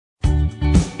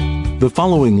The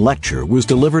following lecture was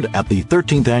delivered at the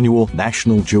 13th Annual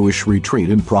National Jewish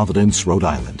Retreat in Providence, Rhode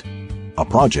Island, a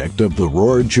project of the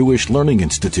Rohr Jewish Learning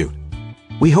Institute.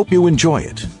 We hope you enjoy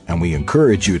it, and we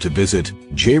encourage you to visit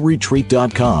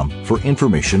jretreat.com for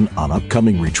information on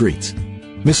upcoming retreats.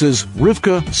 Mrs.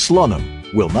 Rivka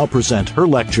Slonim will now present her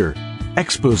lecture,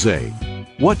 Exposé,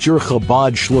 What Your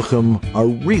Chabad Shluchim Are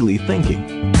Really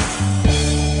Thinking.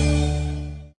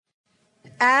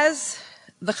 As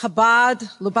the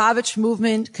Chabad Lubavitch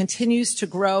movement continues to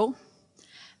grow,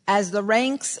 as the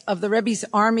ranks of the Rebbe's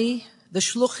army, the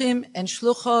Shluchim and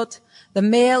Shluchot, the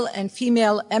male and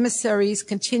female emissaries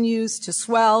continues to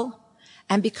swell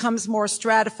and becomes more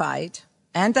stratified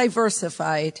and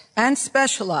diversified and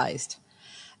specialized,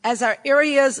 as our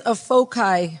areas of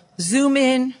foci zoom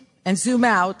in and zoom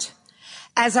out,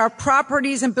 as our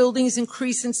properties and buildings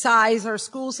increase in size, our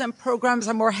schools and programs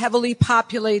are more heavily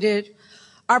populated,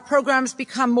 our programs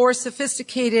become more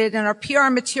sophisticated, and our PR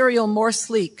material more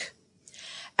sleek.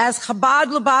 As Chabad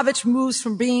Lubavitch moves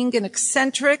from being an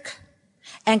eccentric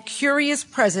and curious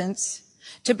presence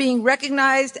to being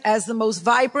recognized as the most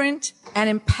vibrant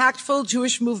and impactful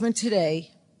Jewish movement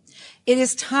today, it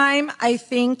is time, I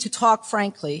think, to talk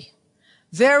frankly,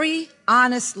 very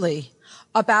honestly,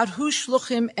 about who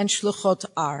Shluchim and Shluchot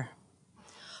are.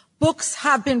 Books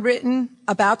have been written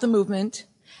about the movement,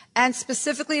 and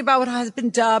specifically about what has been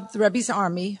dubbed the Rebbe's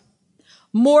Army.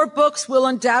 More books will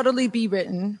undoubtedly be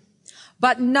written,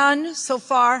 but none so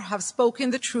far have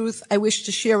spoken the truth I wish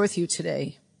to share with you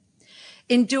today.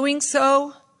 In doing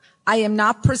so, I am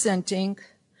not presenting.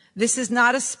 This is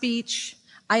not a speech.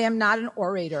 I am not an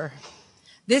orator.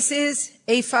 This is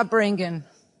a Farbrengen,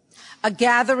 a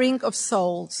gathering of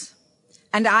souls,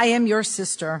 and I am your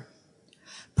sister.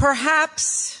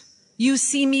 Perhaps you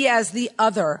see me as the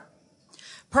other.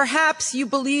 Perhaps you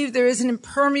believe there is an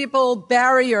impermeable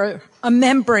barrier, a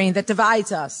membrane that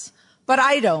divides us, but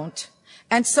I don't.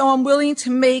 And so I'm willing to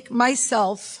make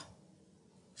myself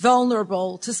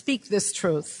vulnerable to speak this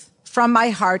truth from my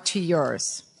heart to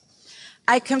yours.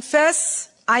 I confess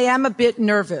I am a bit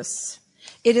nervous.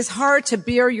 It is hard to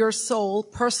bear your soul,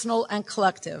 personal and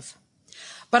collective.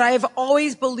 But I have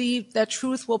always believed that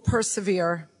truth will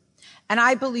persevere, and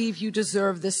I believe you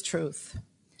deserve this truth.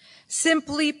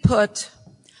 Simply put,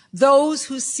 those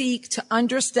who seek to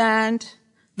understand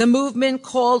the movement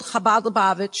called Chabad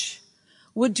Lubavitch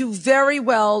would do very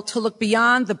well to look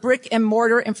beyond the brick and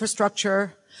mortar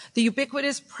infrastructure, the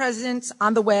ubiquitous presence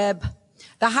on the web,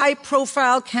 the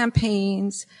high-profile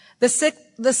campaigns, the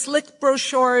slick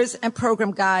brochures and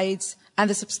program guides, and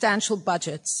the substantial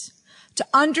budgets. To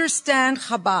understand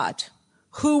Chabad,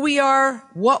 who we are,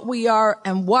 what we are,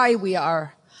 and why we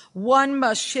are, one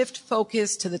must shift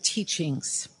focus to the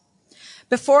teachings.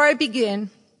 Before I begin,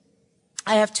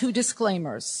 I have two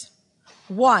disclaimers.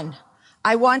 One,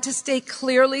 I want to state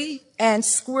clearly and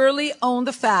squarely own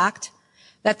the fact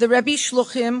that the Rebbe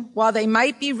Shluchim, while they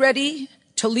might be ready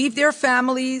to leave their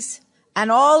families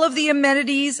and all of the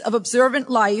amenities of observant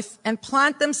life and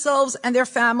plant themselves and their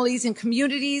families in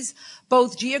communities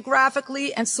both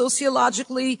geographically and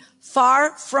sociologically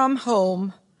far from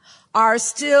home, are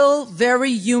still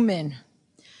very human.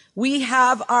 We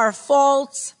have our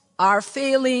faults, our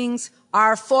failings,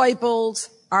 our foibles,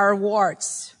 our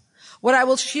warts. What I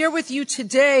will share with you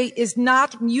today is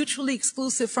not mutually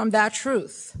exclusive from that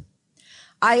truth.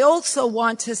 I also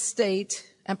want to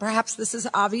state, and perhaps this is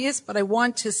obvious, but I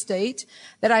want to state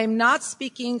that I am not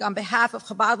speaking on behalf of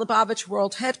Chabad Lubavitch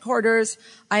World Headquarters.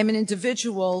 I am an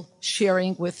individual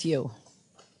sharing with you.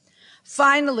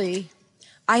 Finally,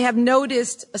 I have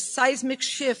noticed a seismic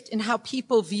shift in how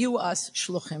people view us,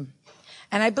 Shluchim.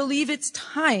 And I believe it's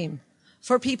time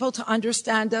for people to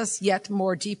understand us yet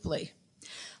more deeply.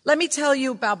 Let me tell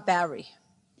you about Barry.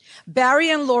 Barry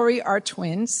and Lori are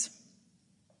twins.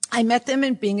 I met them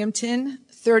in Binghamton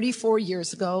 34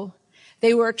 years ago.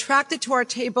 They were attracted to our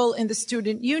table in the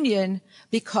student union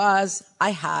because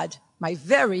I had my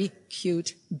very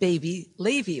cute baby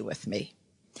Levi with me.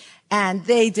 And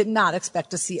they did not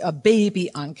expect to see a baby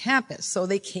on campus, so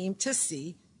they came to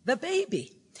see the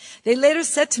baby. They later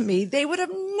said to me they would have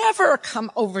never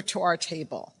come over to our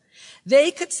table.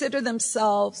 They consider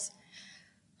themselves,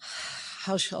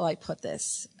 how shall I put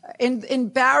this? In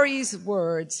Barry's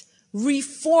words,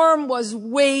 reform was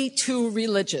way too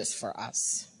religious for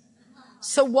us.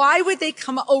 So why would they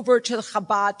come over to the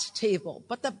Chabad table?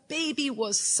 But the baby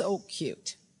was so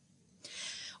cute.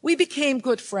 We became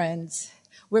good friends.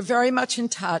 We're very much in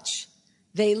touch.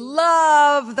 They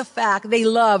loved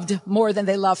more than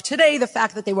they love today the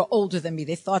fact that they were older than me.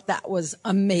 They thought that was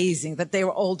amazing, that they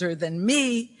were older than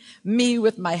me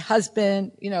with my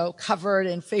husband, covered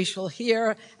in facial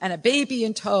hair and a baby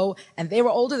in tow, and they were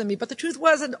older than me. But the truth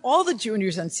wasn't all the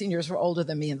juniors and seniors were older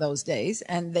than me in those days,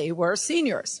 and they were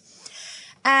seniors.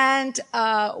 And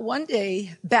one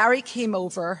day, Barry came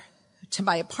over to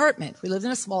my apartment. We lived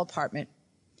in a small apartment,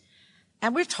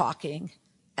 and we're talking,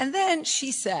 and then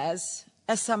she says,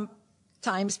 as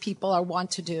sometimes people are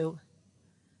wont to do,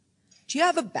 "Do you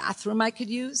have a bathroom I could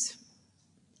use?"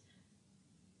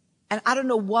 And I don't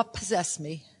know what possessed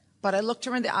me, but I looked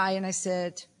her in the eye and I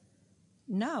said,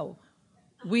 "No,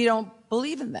 we don't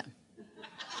believe in them."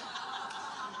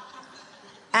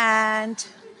 And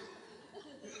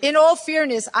in all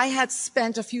fairness, I had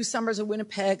spent a few summers in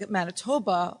Winnipeg,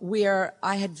 Manitoba, where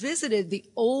I had visited the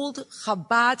old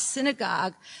Chabad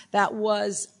synagogue that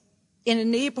was in a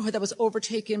neighborhood that was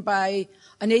overtaken by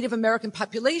a Native American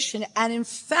population. And in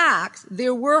fact,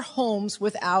 there were homes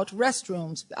without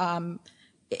restrooms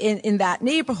in that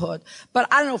neighborhood. But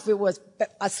I don't know if it was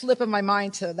a slip of my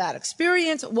mind to that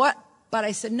experience, but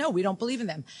I said, "No, we don't believe in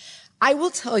them." I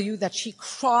will tell you that she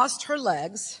crossed her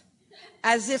legs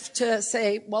as if to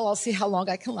say, "Well, I'll see how long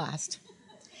I can last."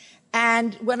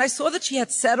 And when I saw that she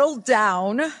had settled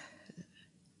down,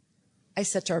 I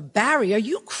said to her, "Barry, are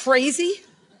you crazy?"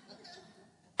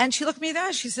 And she looked at me there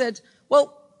and she said,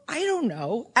 "Well, I don't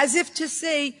know," as if to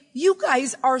say, "You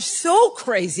guys are so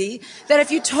crazy that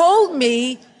if you told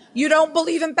me you don't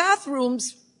believe in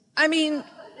bathrooms,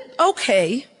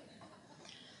 okay."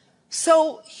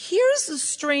 So here's the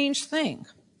strange thing.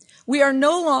 We are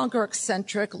no longer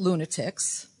eccentric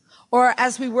lunatics, or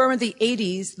as we were in the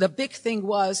 80s, the big thing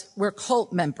was we're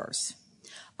cult members.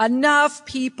 Enough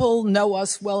people know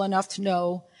us well enough to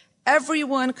know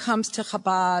everyone comes to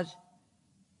Chabad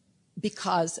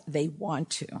because they want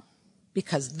to,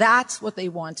 because that's what they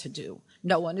want to do.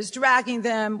 No one is dragging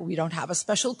them. We don't have a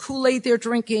special Kool-Aid they're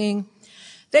drinking.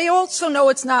 They also know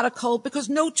it's not a cult because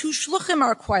no two shluchim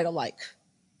are quite alike,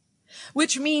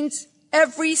 which means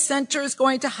every center is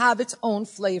going to have its own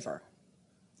flavor.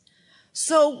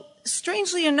 So,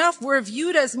 strangely enough, we're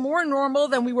viewed as more normal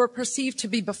than we were perceived to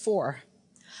be before.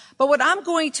 But what I'm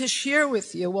going to share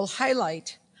with you will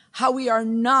highlight how we are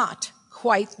not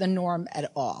quite the norm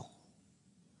at all.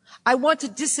 I want to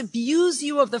disabuse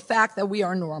you of the fact that we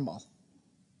are normal.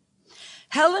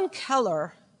 Helen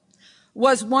Keller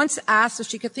was once asked if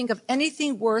she could think of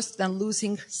anything worse than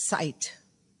losing sight.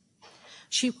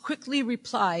 She quickly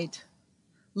replied,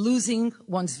 "Losing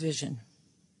one's vision."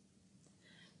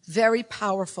 Very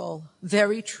powerful,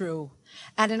 very true.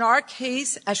 And in our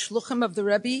case, as shluchim of the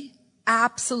Rebbe,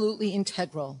 absolutely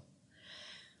integral.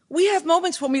 We have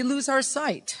moments when we lose our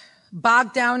sight,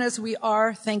 bogged down as we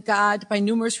are, thank God, by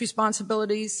numerous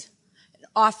responsibilities,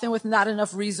 often with not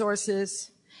enough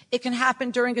resources. It can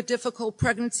happen during a difficult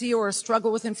pregnancy or a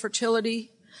struggle with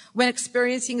infertility, when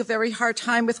experiencing a very hard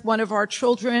time with one of our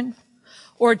children,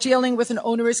 or dealing with an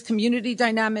onerous community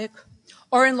dynamic,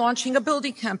 or in launching a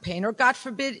building campaign, or God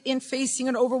forbid, in facing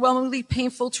an overwhelmingly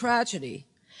painful tragedy.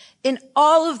 In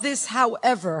all of this,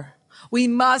 however, we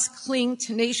must cling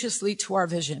tenaciously to our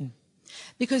vision.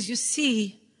 Because you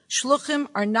see, shluchim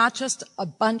are not just a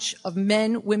bunch of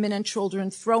men, women, and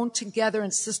children thrown together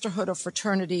in sisterhood or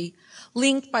fraternity,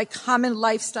 linked by common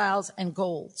lifestyles and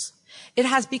goals. It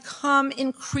has become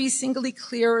increasingly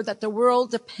clear that the world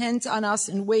depends on us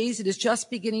in ways it is just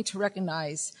beginning to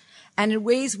recognize, and in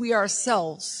ways we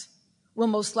ourselves will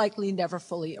most likely never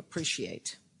fully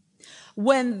appreciate.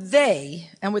 When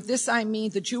they, and with this I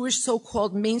mean the Jewish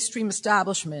so-called mainstream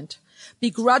establishment,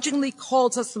 begrudgingly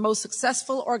calls us the most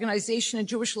successful organization in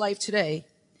Jewish life today,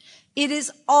 it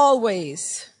is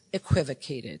always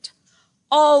equivocated,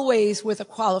 always with a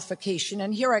qualification,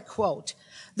 and here I quote,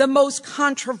 "the most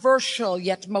controversial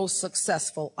yet most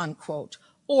successful," unquote.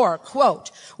 Or,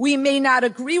 quote, "we may not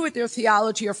agree with their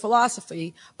theology or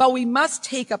philosophy, but we must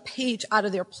take a page out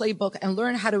of their playbook and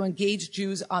learn how to engage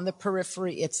Jews on the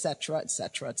periphery," etc.,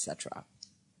 etc., etc.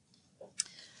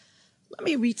 Let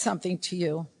me read something to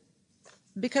you,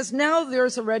 because now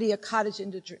there's already a cottage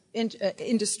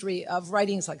industry of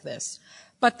writings like this.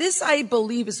 But this, I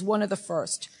believe, is one of the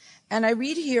first. And I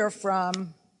read here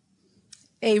from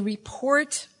a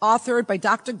report authored by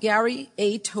Dr. Gary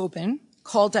A. Tobin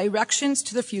called Directions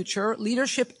to the Future,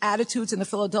 Leadership Attitudes in the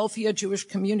Philadelphia Jewish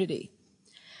Community,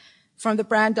 from the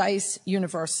Brandeis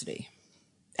University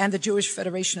and the Jewish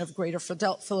Federation of Greater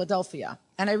Philadelphia.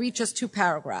 And I read just 2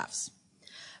 paragraphs.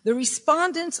 The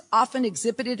respondents often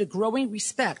exhibited a growing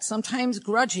respect, sometimes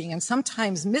grudging and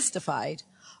sometimes mystified,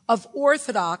 of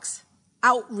Orthodox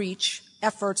outreach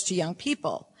efforts to young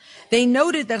people. They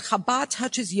noted that Chabad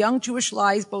touches young Jewish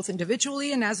lives both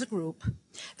individually and as a group.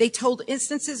 They told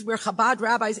instances where Chabad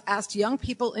rabbis asked young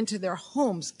people into their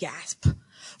homes, gasp,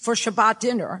 for Shabbat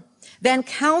dinner, then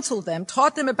counseled them,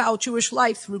 taught them about Jewish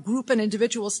life through group and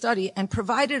individual study, and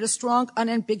provided a strong,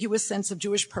 unambiguous sense of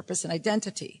Jewish purpose and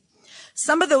identity.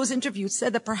 Some of those interviewed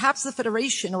said that perhaps the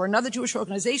Federation or another Jewish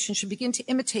organization should begin to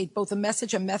imitate both the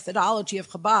message and methodology of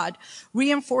Chabad,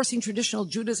 reinforcing traditional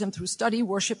Judaism through study,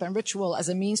 worship, and ritual as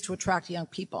a means to attract young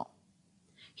people.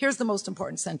 Here's the most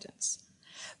important sentence.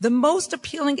 The most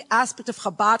appealing aspect of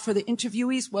Chabad for the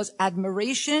interviewees was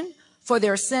admiration for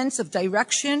their sense of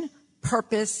direction,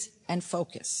 purpose, and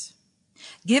focus.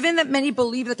 Given that many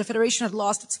believe that the Federation had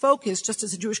lost its focus, just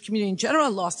as the Jewish community in general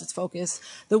had lost its focus,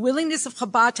 the willingness of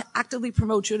Chabad to actively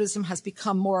promote Judaism has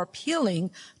become more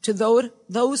appealing to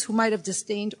those who might have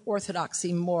disdained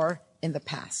orthodoxy more in the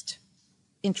past.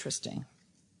 Interesting.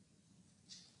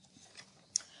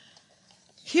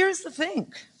 Here's the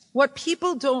thing. What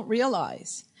people don't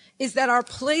realize is that our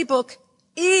playbook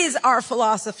is our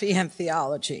philosophy and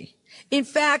theology. In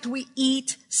fact, we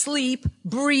eat, sleep,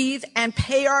 breathe, and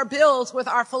pay our bills with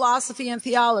our philosophy and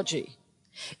theology.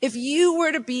 If you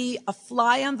were to be a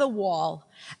fly on the wall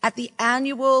at the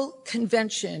annual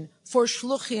convention for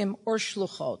shluchim or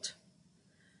shluchot,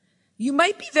 you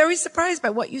might be very surprised by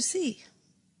what you see.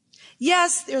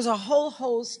 Yes, there's a whole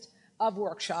host of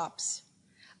workshops,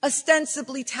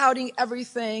 ostensibly touting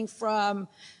everything from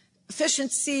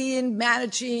efficiency in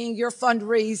managing your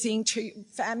fundraising, to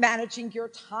managing your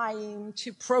time,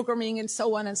 to programming, and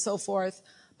so on and so forth.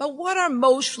 But what are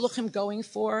most shluchim going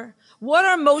for? What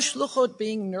are most shluchot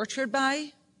being nurtured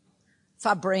by?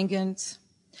 Farbrengens,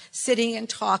 sitting and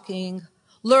talking,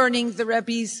 learning the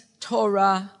Rebbe's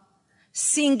Torah,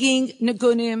 singing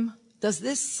nigunim. Does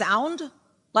this sound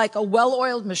like a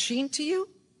well-oiled machine to you?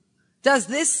 Does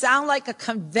this sound like a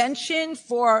convention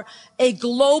for a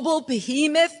global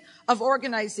behemoth of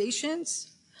organizations?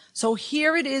 So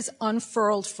here it is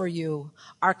unfurled for you,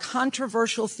 our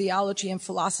controversial theology and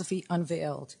philosophy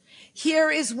unveiled. Here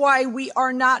is why we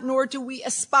are not, nor do we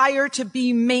aspire to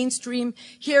be mainstream.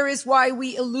 Here is why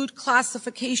we elude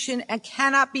classification and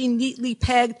cannot be neatly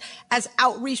pegged as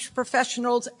outreach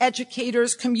professionals,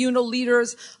 educators, communal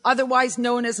leaders, otherwise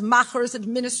known as machers,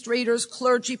 administrators,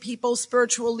 clergy people,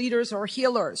 spiritual leaders, or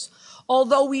healers.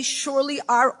 Although we surely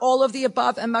are all of the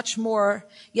above and much more,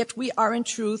 yet we are in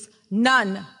truth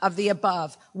none of the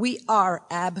above. We are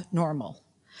abnormal.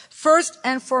 First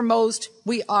and foremost,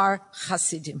 we are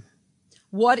Hasidim.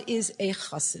 What is a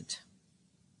Chassid?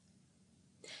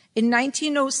 In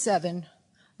 1907,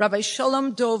 Rabbi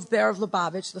Shalom Dov Ber of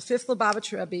Lubavitch, the fifth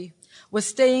Lubavitch Rebbe, was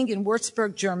staying in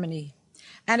Würzburg, Germany,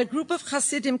 and a group of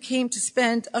Hasidim came to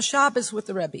spend a Shabbos with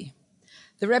the Rebbe.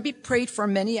 The Rebbe prayed for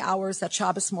many hours that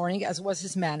Shabbos morning, as was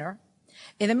his manner.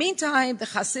 In the meantime, the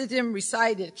Hasidim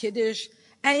recited Kiddush,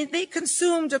 and they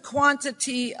consumed a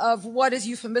quantity of what is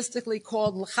euphemistically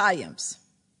called l'chaims.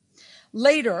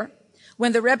 Later,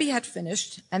 when the Rebbe had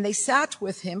finished, and they sat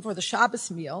with him for the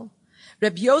Shabbos meal,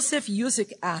 Reb Yosef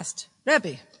Yuzik asked,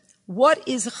 Rebbe, what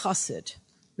is a chassid?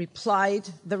 Replied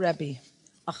the Rebbe,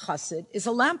 a chassid is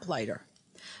a lamplighter.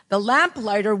 The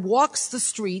lamplighter walks the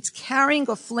streets carrying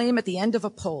a flame at the end of a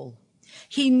pole.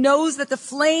 He knows that the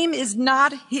flame is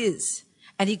not his,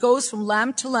 and he goes from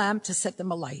lamp to set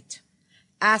them alight.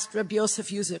 Asked Reb Yosef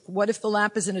Yuzik, what if the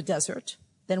lamp is in a desert?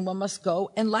 Then one must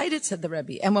go and light it, said the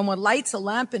Rebbe. And when one lights a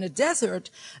lamp in a desert,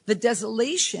 the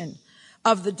desolation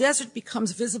of the desert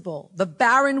becomes visible. The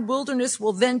barren wilderness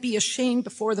will then be ashamed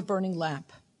before the burning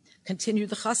lamp. Continued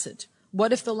the chassid.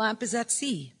 What if the lamp is at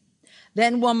sea?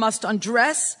 Then one must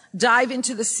undress, dive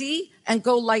into the sea, and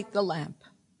go light the lamp.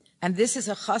 And this is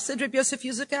a chassid, Reb Yosef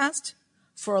Yuzik asked.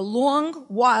 For a long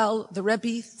while, the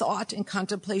Rebbe thought in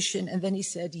contemplation, and then he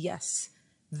said, yes,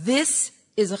 this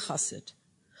is a chassid.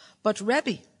 But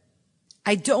Rebbe,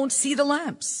 I don't see the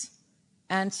lamps.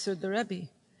 Answered the Rebbe,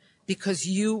 because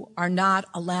you are not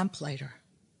a lamplighter.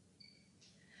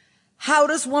 How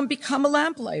does one become a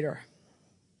lamplighter?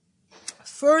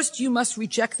 First, you must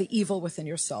reject the evil within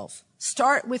yourself.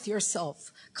 Start with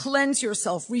yourself. Cleanse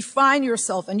yourself. Refine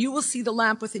yourself, and you will see the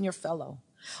lamp within your fellow.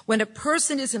 When a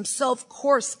person is himself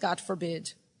coarse, God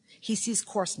forbid, he sees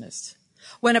coarseness.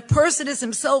 When a person is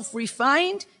himself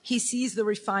refined, he sees the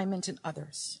refinement in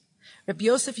others. Rabbi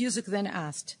Yosef Yuzik then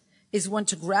asked, is one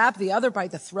to grab the other by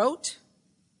the throat?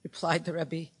 Replied the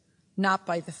Rebbe, not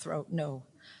by the throat, no.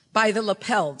 By the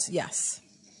lapels, yes.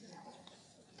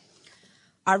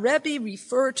 Our Rebbe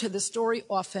referred to the story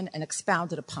often and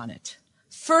expounded upon it.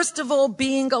 First of all,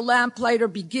 being a lamplighter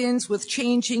begins with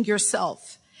changing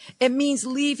yourself. It means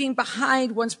leaving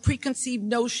behind one's preconceived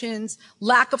notions,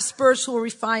 lack of spiritual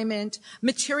refinement,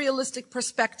 materialistic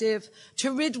perspective,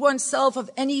 to rid oneself of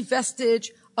any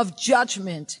vestige of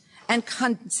judgment and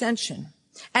condescension,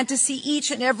 and to see each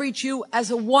and every Jew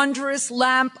as a wondrous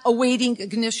lamp awaiting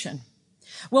ignition.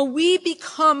 When we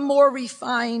become more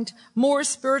refined, more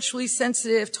spiritually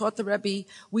sensitive, taught the Rebbe,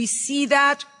 we see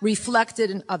that reflected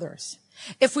in others.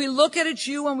 If we look at a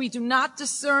Jew and we do not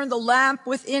discern the lamp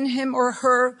within him or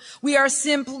her, we are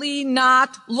simply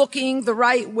not looking the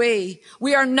right way.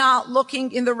 We are not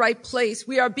looking in the right place.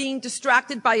 We are being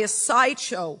distracted by a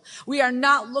sideshow. We are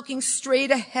not looking straight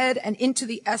ahead and into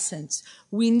the essence.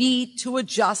 We need to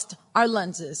adjust our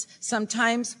lenses.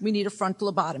 Sometimes we need a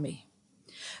frontal lobotomy.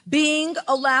 Being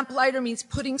a lamplighter means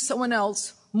putting someone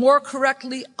else, more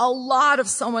correctly, a lot of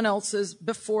someone else's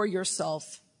before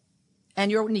yourself and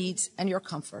your needs and your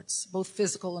comforts, both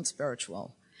physical and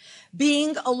spiritual.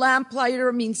 Being a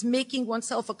lamplighter means making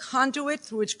oneself a conduit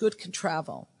through which good can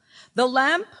travel. The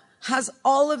lamp has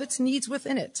all of its needs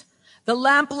within it. The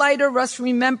lamplighter must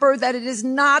remember that it is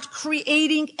not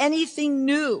creating anything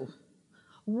new.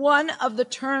 One of the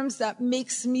terms that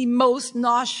makes me most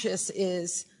nauseous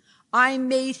is, I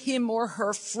made him or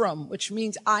her frum, which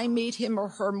means I made him or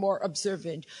her more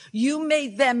observant. You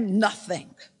made them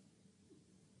nothing.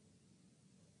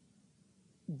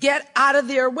 Get out of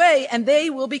their way and they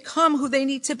will become who they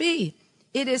need to be.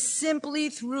 It is simply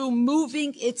through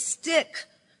moving its stick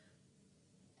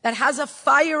that has a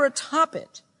fire atop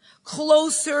it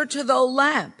closer to the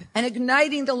lamp and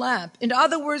igniting the lamp. In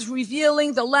other words,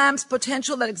 revealing the lamp's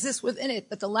potential that exists within it,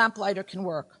 that the lamplighter can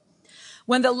work.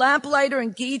 When the lamplighter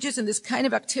engages in this kind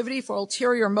of activity for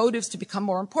ulterior motives to become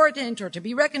more important or to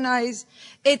be recognized,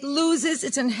 it loses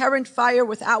its inherent fire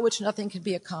without which nothing can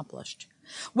be accomplished.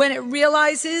 When it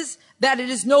realizes that it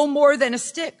is no more than a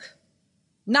stick,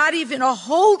 not even a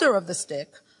holder of the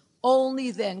stick,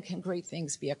 only then can great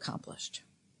things be accomplished.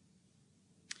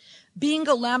 Being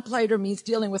a lamplighter means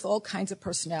dealing with all kinds of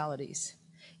personalities,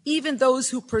 even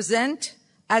those who present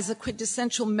as a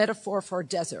quintessential metaphor for a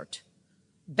desert.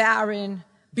 Barren,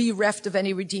 bereft of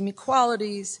any redeeming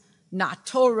qualities, not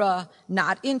Torah,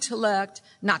 not intellect,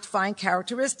 not fine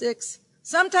characteristics,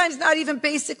 sometimes not even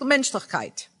basic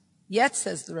menschlichkeit. Yet,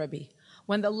 says the Rebbe,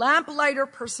 when the lamplighter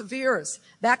perseveres,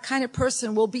 that kind of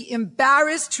person will be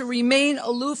embarrassed to remain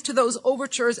aloof to those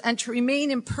overtures and to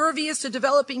remain impervious to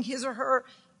developing his or her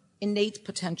innate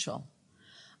potential.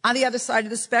 On the other side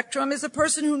of the spectrum is a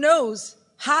person who knows,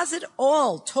 has it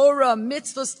all, Torah,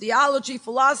 mitzvahs, theology,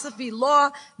 philosophy,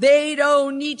 law, they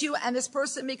don't need you, and this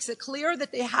person makes it clear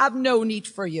that they have no need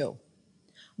for you.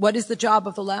 What is the job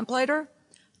of the lamplighter?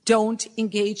 Don't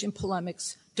engage in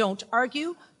polemics. Don't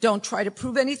argue. Don't try to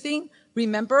prove anything.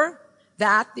 Remember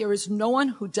that there is no one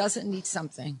who doesn't need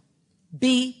something.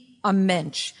 Be a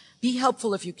mensch. Be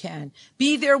helpful if you can.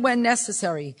 Be there when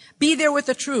necessary. Be there with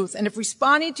the truth. And if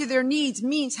responding to their needs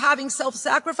means having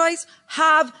self-sacrifice,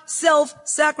 have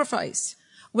self-sacrifice.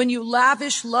 When you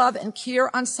lavish love and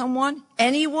care on someone,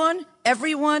 anyone,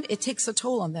 everyone, it takes a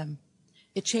toll on them.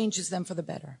 It changes them for the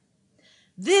better.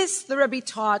 This, the Rebbe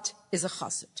taught, is a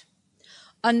chassid.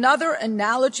 Another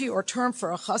analogy or term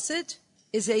for a chassid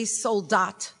is a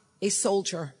soldat, a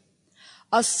soldier.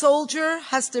 A soldier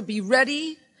has to be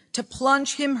ready to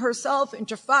plunge him herself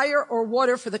into fire or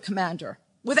water for the commander,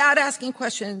 without asking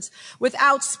questions,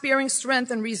 without sparing strength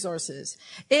and resources.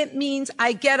 It means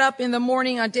I get up in the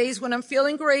morning on days when I'm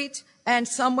feeling great, and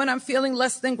some when I'm feeling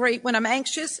less than great, when I'm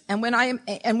anxious, and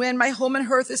when my home and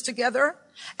hearth is together,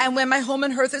 and when my home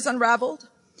and hearth is unraveled.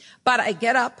 But I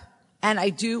get up and I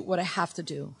do what I have to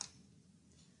do.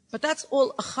 But that's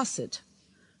all a chassid.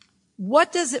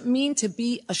 What does it mean to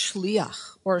be a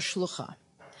shliach or a shlucha?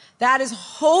 That is a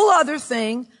whole other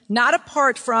thing, not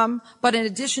apart from, but in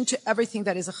addition to everything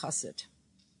that is a chassid.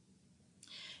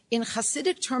 In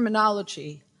Hasidic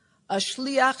terminology, a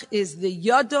shliach is the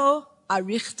yado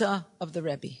arichta of the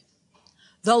Rebbe,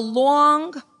 the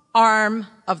long arm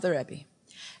of the Rebbe.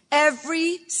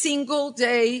 Every single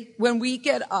day when we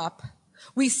get up,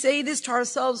 we say this to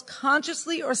ourselves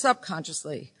consciously or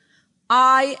subconsciously.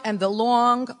 I am the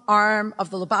long arm of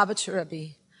the Lubavitcher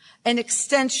Rebbe, an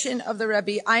extension of the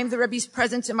Rebbe. I am the Rebbe's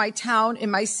presence in my town, in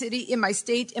my city, in my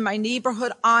state, in my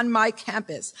neighborhood, on my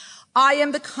campus. I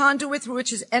am the conduit through which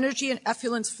his energy and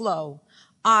effluence flow.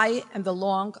 I am the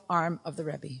long arm of the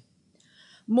Rebbe.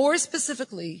 More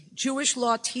specifically, Jewish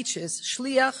law teaches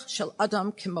shliach shel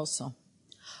adam kimoso.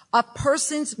 A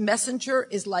person's messenger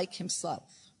is like himself.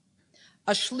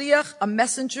 A shliach, a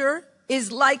messenger,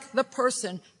 is like the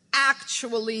person,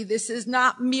 Actually, this is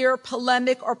not mere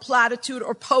polemic or platitude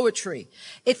or poetry.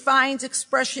 It finds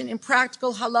expression in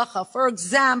practical halacha. For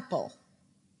example,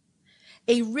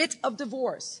 a writ of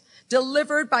divorce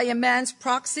delivered by a man's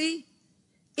proxy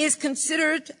is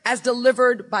considered as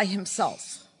delivered by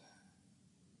himself.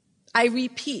 I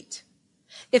repeat,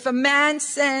 if a man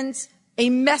sends a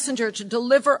messenger to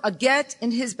deliver a get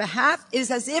in his behalf, it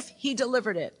is as if he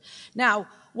delivered it. Now,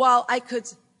 while I could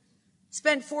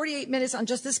spend 48 minutes on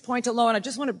just this point alone, I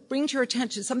just want to bring to your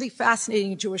attention something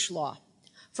fascinating in Jewish law.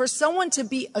 For someone to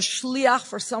be a shliach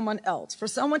for someone else, for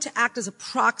someone to act as a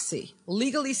proxy,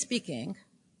 legally speaking,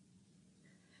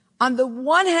 on the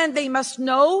one hand, they must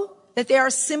know that they are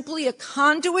simply a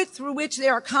conduit through which they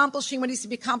are accomplishing what needs to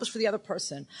be accomplished for the other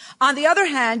person. On the other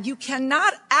hand, you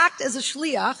cannot act as a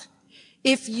shliach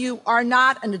if you are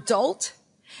not an adult,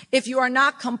 if you are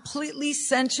not completely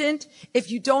sentient,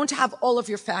 if you don't have all of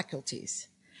your faculties.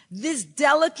 This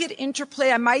delicate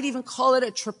interplay, I might even call it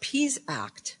a trapeze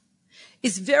act,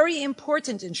 is very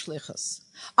important in shlichus.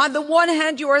 On the one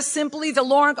hand, you are simply the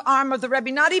long arm of the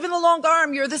Rebbe, not even the long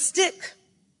arm, you're the stick.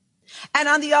 And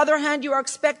on the other hand, you are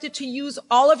expected to use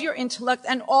all of your intellect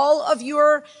and all of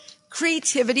your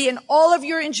creativity and all of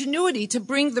your ingenuity to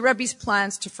bring the Rebbe's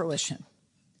plans to fruition.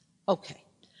 Okay.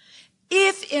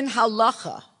 If in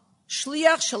halacha,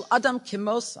 shliach shel adam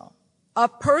kimoso, a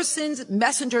person's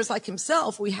messenger is like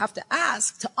himself, we have to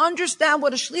ask, to understand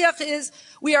what a shliach is,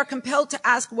 we are compelled to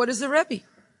ask, what is a Rebbe?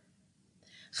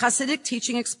 Hasidic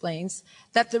teaching explains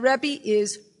that the Rebbe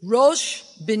is Rosh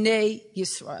B'nai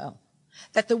Yisrael.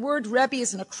 That the word Rebbe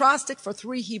is an acrostic for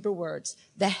 3 Hebrew words.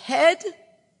 The head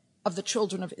of the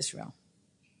children of Israel.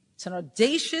 It's an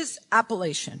audacious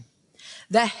appellation.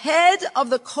 The head of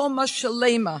the Koma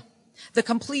Shalema, the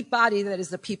complete body that is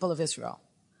the people of Israel.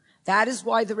 That is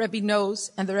why the Rebbe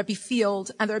knows, and the Rebbe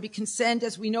feels, and the Rebbe can send,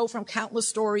 as we know from countless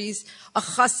stories, a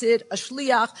chassid, a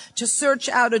shliach, to search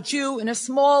out a Jew in a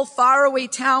small, faraway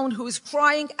town who is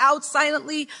crying out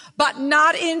silently, but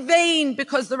not in vain,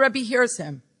 because the Rebbe hears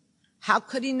him. How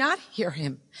could he not hear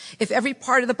him if every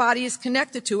part of the body is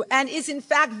connected to and is in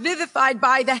fact vivified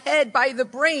by the head, by the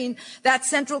brain, that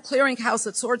central clearinghouse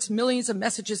that sorts millions of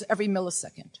messages every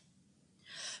millisecond?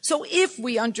 So if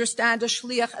we understand a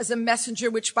shliach as a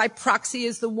messenger, which by proxy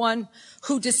is the one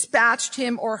who dispatched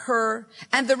him or her,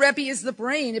 and the Rebbe is the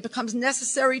brain, it becomes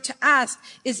necessary to ask,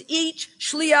 is each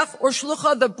shliach or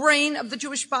shlucha the brain of the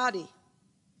Jewish body?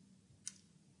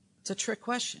 It's a trick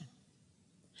question.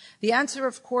 The answer,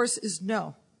 of course, is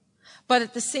no. But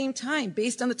at the same time,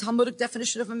 based on the Talmudic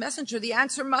definition of a messenger, the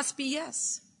answer must be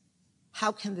yes.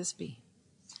 How can this be?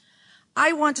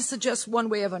 I want to suggest one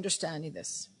way of understanding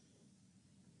this.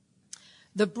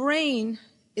 The brain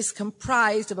is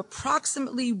comprised of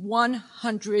approximately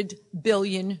 100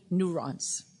 billion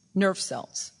neurons, nerve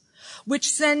cells, which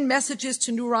send messages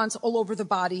to neurons all over the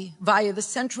body via the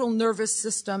central nervous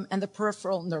system and the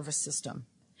peripheral nervous system.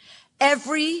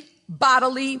 Every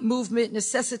bodily movement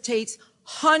necessitates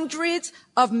hundreds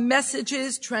of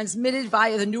messages transmitted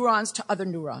via the neurons to other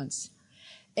neurons.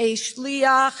 A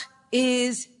shliach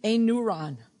is a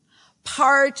neuron,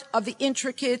 part of the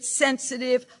intricate,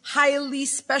 sensitive, highly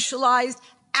specialized,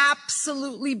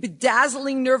 absolutely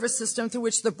bedazzling nervous system through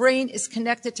which the brain is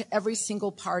connected to every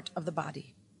single part of the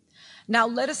body. Now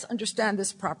let us understand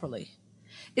this properly.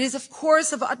 It is, of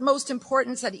course, of utmost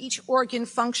importance that each organ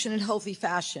function in healthy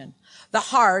fashion. The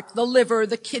heart, the liver,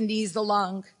 the kidneys, the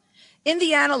lung. In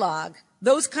the analog,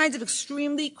 those kinds of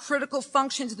extremely critical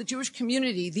functions of the Jewish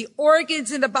community, the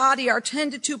organs in the body are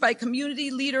tended to by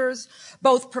community leaders,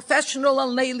 both professional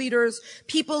and lay leaders,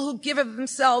 people who give of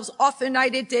themselves often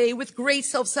night and day with great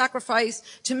self-sacrifice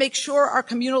to make sure our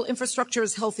communal infrastructure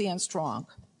is healthy and strong.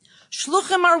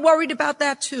 Shluchim are worried about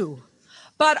that too.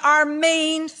 But our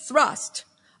main thrust,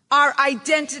 our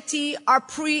identity, our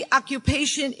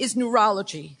preoccupation is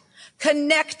neurology,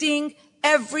 connecting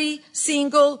every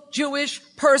single Jewish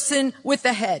person with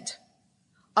the head.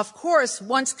 Of course,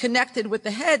 once connected with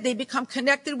the head, they become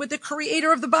connected with the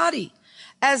creator of the body.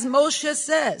 As Moshe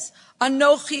says,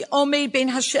 Anochi omed bein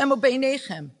Hashem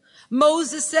ubeinechem.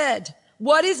 Moses said,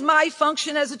 what is my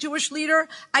function as a Jewish leader?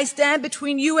 I stand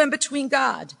between you and between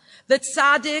God. The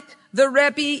tzaddik, the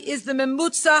Rebbe, is the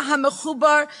memutza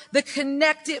hamechubar, the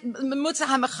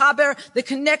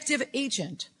connective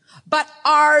agent. But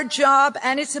our job,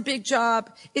 and it's a big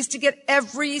job, is to get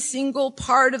every single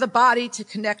part of the body to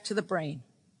connect to the brain.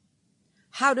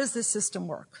 How does this system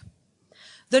work?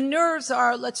 The nerves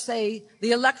are, let's say,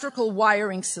 the electrical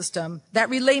wiring system that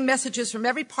relay messages from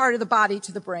every part of the body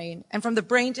to the brain, and from the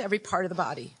brain to every part of the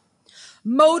body.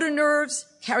 Motor nerves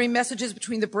carry messages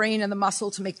between the brain and the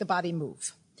muscle to make the body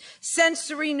move.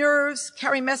 Sensory nerves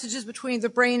carry messages between the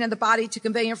brain and the body to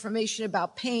convey information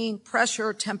about pain,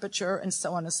 pressure, temperature, and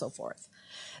so on and so forth.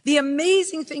 The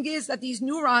amazing thing is that these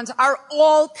neurons are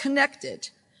all connected,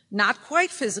 not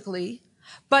quite physically,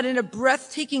 but in a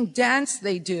breathtaking dance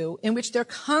they do, in which they're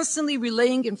constantly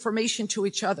relaying information to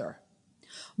each other.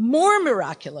 More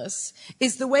miraculous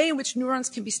is the way in which neurons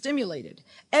can be stimulated.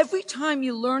 Every time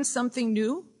you learn something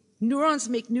new, neurons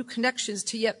make new connections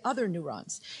to yet other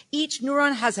neurons. Each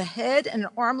neuron has a head and an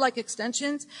arm-like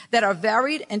extensions that are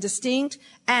varied and distinct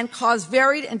and cause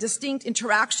varied and distinct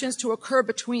interactions to occur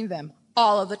between them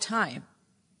all of the time.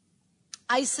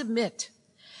 I submit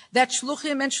that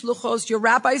shluchim and shluchos, your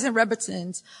rabbis and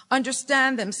rebbitzins,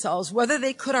 understand themselves, whether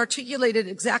they could articulate it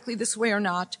exactly this way or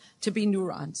not, to be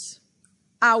neurons.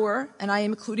 And I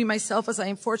am including myself as I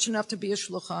am fortunate enough to be a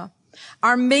shlucha,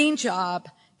 our main job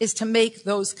is to make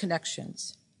those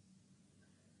connections.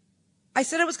 I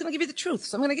said I was going to give you the truth,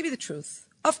 so I'm going to give you the truth.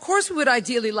 Of course we would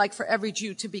ideally like for every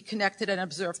Jew to be connected and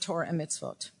observe Torah and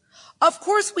mitzvot. Of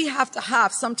course we have to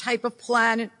have some type of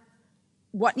plan,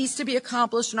 what needs to be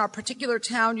accomplished in our particular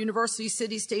town, university,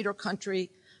 city, state, or country,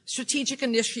 strategic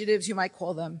initiatives, you might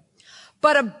call them.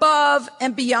 But above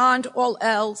and beyond all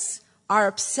else, our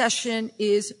obsession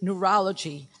is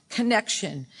neurology,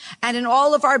 connection. And in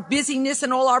all of our busyness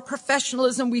and all our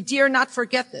professionalism, we dare not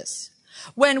forget this.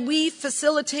 When we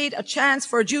facilitate a chance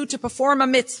for a Jew to perform a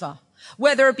mitzvah,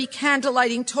 whether it be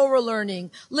candlelighting, Torah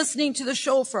learning, listening to the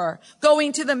shofar,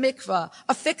 going to the mikvah,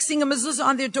 affixing a mezuzah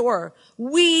on their door,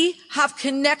 we have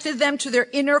connected them to their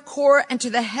inner core and to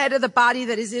the head of the body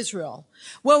that is Israel.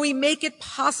 When we make it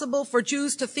possible for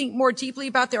Jews to think more deeply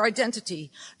about their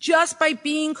identity, just by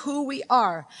being who we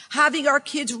are, having our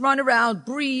kids run around,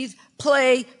 breathe,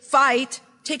 play, fight,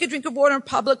 take a drink of water in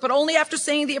public, but only after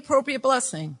saying the appropriate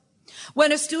blessing.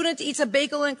 When a student eats a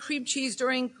bagel and cream cheese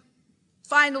during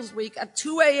finals week at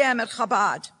 2 a.m. at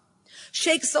Chabad,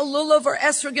 shakes a lulav or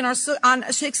esrog in our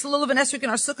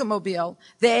sukkah mobile,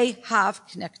 they have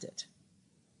connected.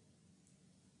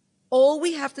 All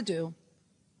we have to do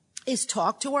is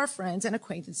talk to our friends and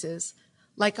acquaintances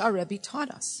like our Rebbe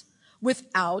taught us,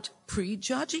 without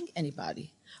prejudging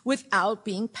anybody, without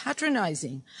being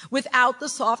patronizing, without the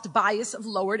soft bias of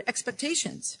lowered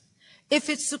expectations. If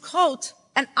it's Sukkot,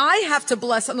 and I have to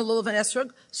bless on the lulav and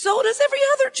esrog, so does every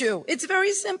other Jew. It's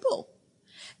very simple.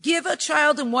 Give a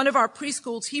child in one of our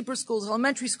preschools, Hebrew schools,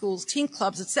 elementary schools, teen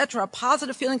clubs, etc., a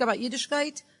positive feeling about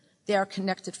Yiddishkeit, they are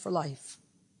connected for life.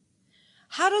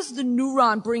 How does the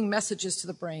neuron bring messages to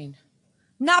the brain?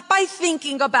 Not by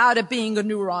thinking about it being a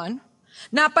neuron,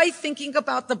 not by thinking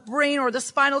about the brain or the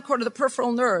spinal cord or the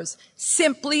peripheral nerves,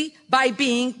 simply by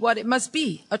being what it must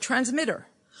be, a transmitter.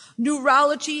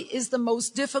 Neurology is the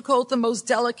most difficult, the most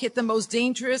delicate, the most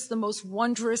dangerous, the most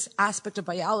wondrous aspect of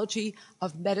biology,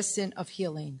 of medicine, of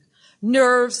healing.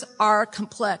 Nerves are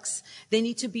complex. They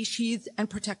need to be sheathed and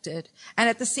protected. And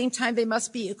at the same time, they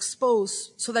must be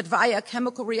exposed so that via a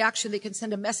chemical reaction, they can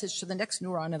send a message to the next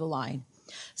neuron in the line.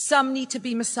 Some need to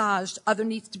be massaged. Others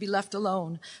need to be left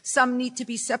alone. Some need to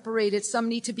be separated. Some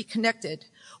need to be connected.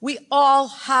 We all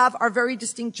have our very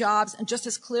distinct jobs, and just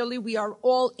as clearly, we are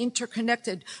all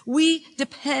interconnected. We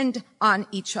depend on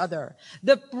each other.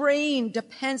 The brain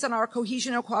depends on our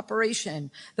cohesion and cooperation.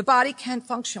 The body can't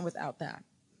function without that.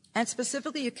 And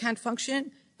specifically, it can't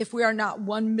function if we are not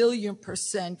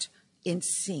 1,000,000% in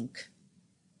sync,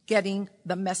 getting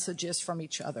the messages from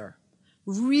each other,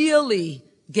 really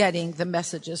getting the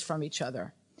messages from each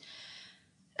other.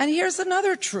 And here's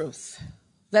another truth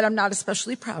that I'm not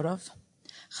especially proud of.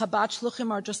 Chabad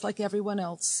Shluchim are just like everyone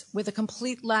else, with a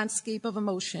complete landscape of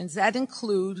emotions that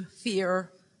include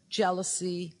fear,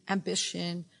 jealousy,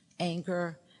 ambition,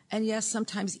 anger, and yes,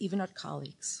 sometimes even at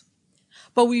colleagues.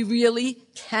 But we really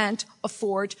can't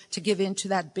afford to give in to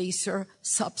that baser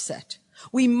subset.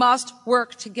 We must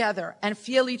work together and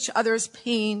feel each other's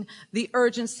pain, the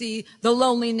urgency, the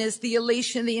loneliness, the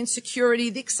elation, the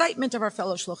insecurity, the excitement of our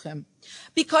fellow shluchim.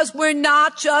 Because we're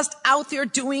not just out there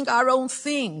doing our own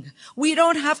thing. We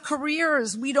don't have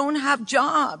careers. We don't have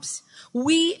jobs.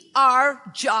 We are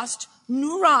just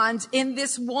neurons in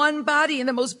this one body in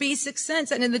the most basic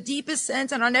sense, and in the deepest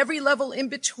sense, and on every level in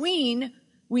between,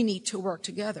 we need to work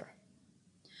together.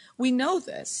 We know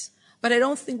this, but I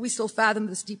don't think we still fathom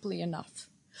this deeply enough.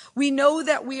 We know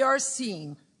that we are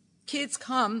seeing kids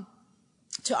come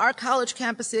to our college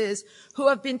campuses who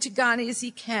have been to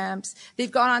Ganezi camps,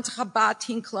 they've gone on to Chabad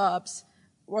teen clubs,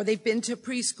 or they've been to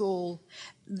preschool.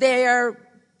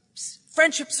 They're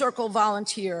friendship circle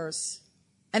volunteers,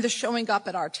 and they're showing up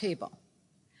at our table.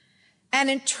 And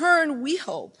in turn, we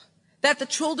hope that the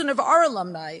children of our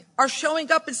alumni are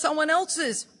showing up in someone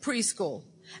else's preschool.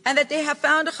 and that they have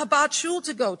found a Chabad shul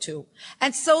to go to.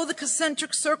 And so the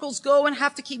concentric circles go and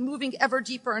have to keep moving ever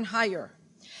deeper and higher.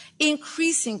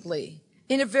 Increasingly,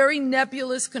 in a very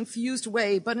nebulous, confused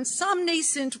way, but in some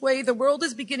nascent way, the world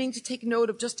is beginning to take note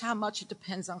of just how much it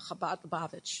depends on Chabad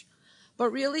Lubavitch.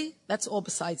 But really, that's all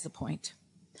besides the point.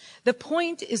 The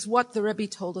point is what the Rebbe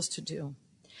told us to do.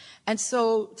 And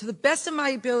so, to the best of my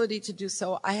ability to do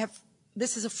so,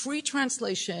 this is a free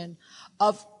translation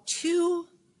of 2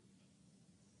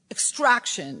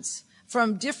 extractions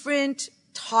from different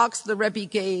talks the Rebbe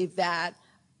gave that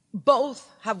both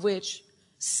of which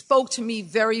spoke to me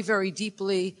very, very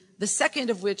deeply, the second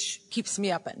of which keeps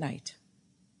me up at night.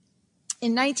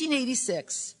 In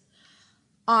 1986,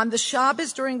 on the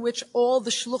Shabbos during which all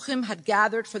the shluchim had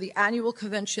gathered for the annual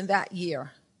convention that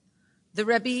year, the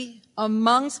Rebbe,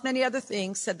 amongst many other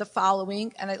things, said the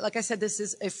following, and like I said, this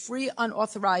is a free,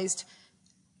 unauthorized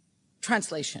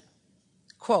translation.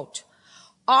 Quote,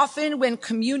 often when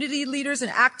community leaders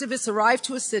and activists arrive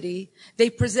to a city, they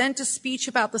present a speech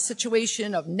about the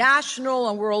situation of national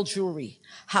and world Jewry,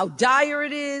 how dire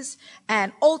it is,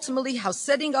 and ultimately how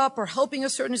setting up or helping a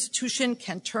certain institution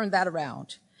can turn that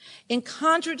around. In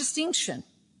contradistinction,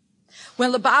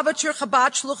 when Lubavitcher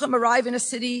Chabad Shluchim arrive in a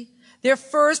city, their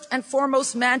first and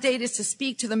foremost mandate is to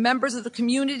speak to the members of the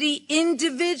community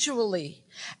individually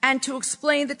and to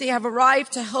explain that they have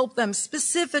arrived to help them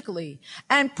specifically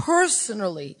and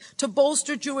personally to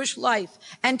bolster Jewish life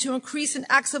and to increase in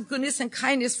acts of goodness and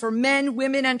kindness for men,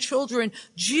 women, and children,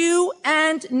 Jew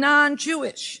and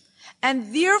non-Jewish.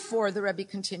 And therefore, the Rebbe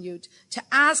continued, to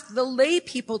ask the lay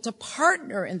people to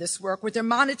partner in this work with their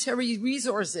monetary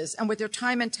resources and with their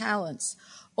time and talents.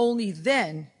 Only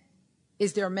then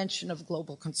is there a mention of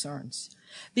global concerns.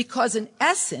 Because in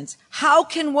essence, how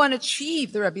can one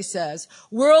achieve, the Rebbe says,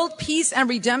 world peace and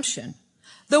redemption?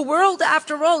 The world,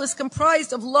 after all, is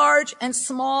comprised of large and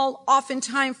small,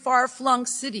 oftentimes far-flung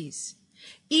cities.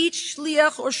 Each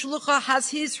shliach or shlucha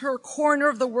has her corner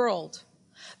of the world.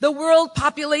 The world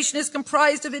population is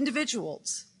comprised of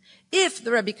individuals. If,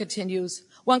 the Rebbe continues,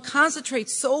 one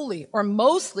concentrates solely or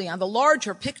mostly on the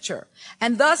larger picture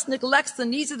and thus neglects the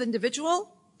needs of the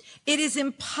individual, it is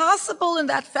impossible in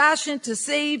that fashion to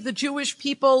save the Jewish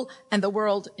people and the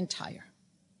world entire.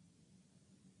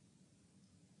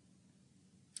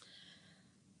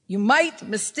 You might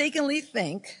mistakenly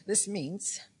think this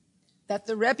means that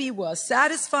the Rebbe was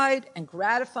satisfied and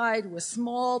gratified with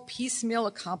small piecemeal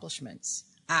accomplishments.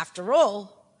 After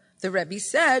all, the Rebbe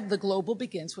said the global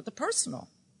begins with the personal.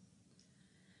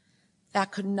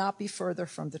 That could not be further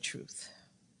from the truth.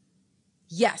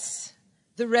 Yes,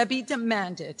 the Rebbe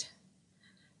demanded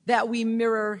that we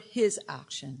mirror his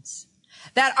actions,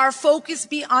 that our focus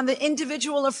be on the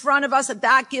individual in front of us at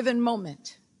that given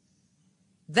moment.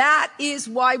 That is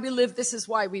why we live. This is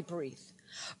why we breathe.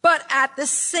 But at the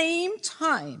same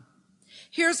time,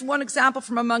 here's one example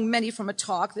from among many from a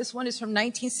talk. This one is from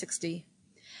 1960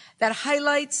 that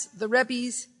highlights the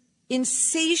Rebbe's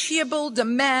insatiable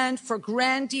demand for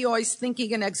grandiose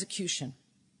thinking and execution.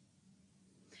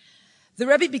 The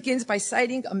Rebbe begins by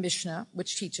citing a Mishnah,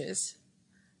 which teaches,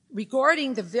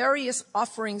 regarding the various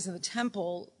offerings in the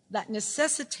temple that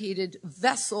necessitated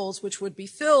vessels which would be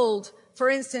filled, for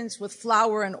instance, with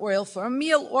flour and oil for a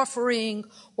meal offering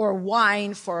or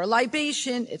wine for a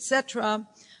libation, etc.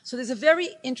 So there's a very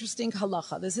interesting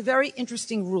halacha. There's a very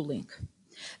interesting ruling.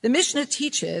 The Mishnah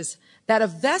teaches that a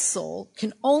vessel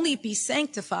can only be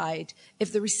sanctified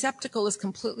if the receptacle is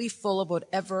completely full of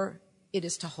whatever it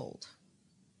is to hold.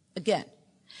 Again,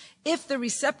 if the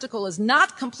receptacle is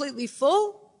not completely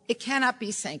full, it cannot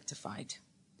be sanctified.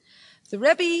 The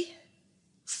Rebbe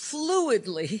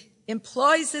fluidly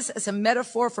employs this as a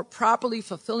metaphor for properly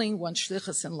fulfilling one's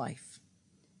shlichus in life.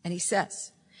 And he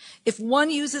says, if one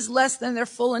uses less than their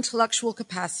full intellectual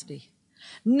capacity,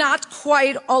 not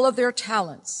quite all of their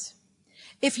talents,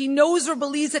 if he knows or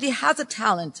believes that he has a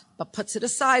talent, but puts it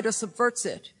aside or subverts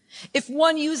it, if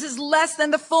one uses less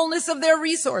than the fullness of their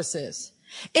resources,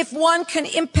 if one can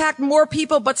impact more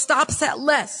people but stops at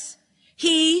less,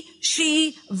 he,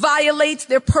 she violates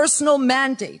their personal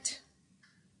mandate.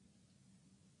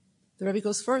 The Rebbe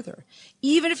goes further.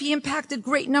 Even if he impacted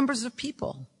great numbers of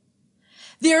people,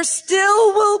 there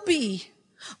still will be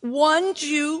one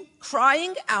Jew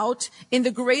crying out in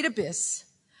the great abyss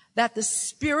that the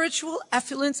spiritual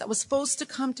effluence that was supposed to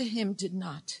come to him did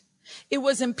not. It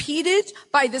was impeded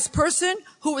by this person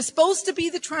who was supposed to be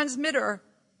the transmitter.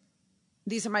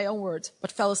 These are my own words,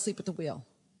 but fell asleep at the wheel.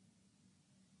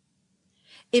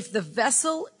 If the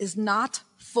vessel is not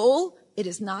full, it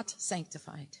is not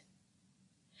sanctified.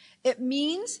 It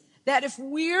means that if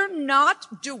we're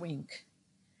not doing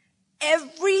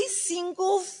every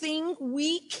single thing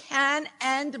we can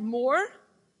and more,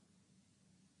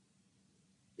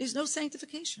 there's no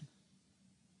sanctification.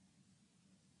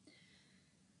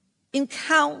 In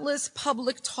countless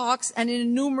public talks and in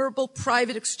innumerable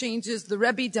private exchanges, the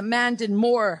Rebbe demanded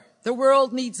more. The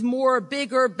world needs more,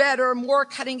 bigger, better, more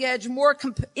cutting edge, more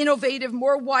innovative,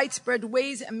 more widespread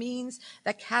ways and means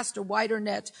that cast a wider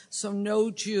net so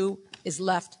no Jew is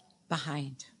left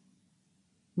behind.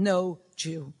 No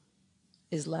Jew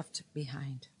is left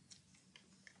behind.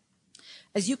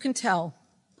 As you can tell,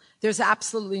 there's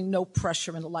absolutely no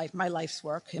pressure in my life's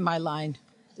work, in my line.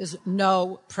 There's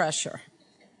no pressure.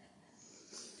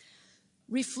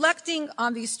 Reflecting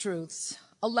on these truths,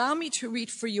 allow me to read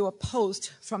for you a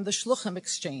post from the Shluchim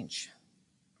Exchange,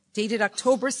 dated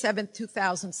October 7,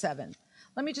 2007.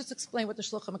 Let me just explain what the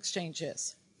Shluchim Exchange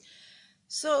is.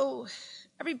 So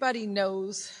everybody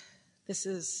knows this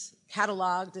is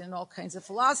cataloged in all kinds of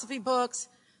philosophy books.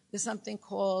 There's something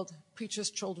called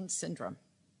Preacher's Children's Syndrome.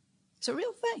 It's a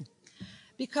real thing.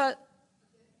 Because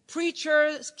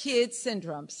Preacher's Kids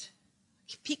Syndromes,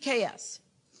 PKS.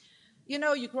 You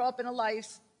know, you grow up in a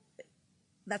life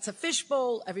that's a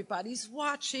fishbowl, everybody's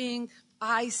watching.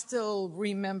 I still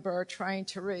remember trying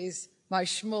to raise my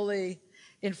Shmuley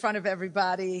in front of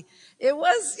everybody. It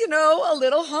was, a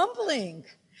little humbling.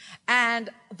 And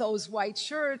those white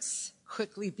shirts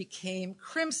quickly became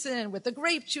crimson with the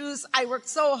grape juice. I worked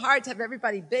so hard to have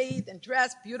everybody bathed and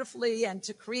dressed beautifully and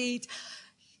to create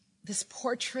this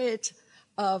portrait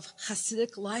of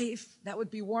Hasidic life that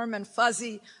would be warm and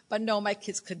fuzzy. But no, my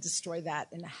kids could destroy that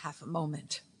in a half a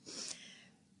moment.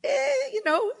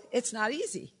 It's not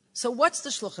easy. So what's the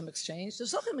Shluchim Exchange? The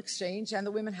Shluchim Exchange, and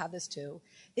the women have this too,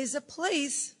 is a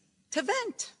place to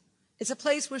vent. It's a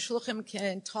place where Shluchim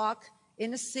can talk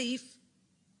in a safe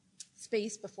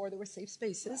space before there were safe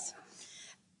spaces,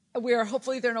 where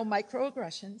hopefully there are no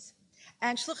microaggressions,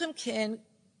 and Shluchim can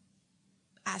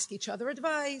ask each other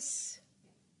advice,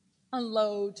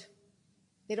 unload.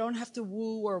 They don't have to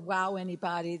woo or wow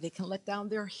anybody. They can let down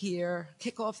their hair,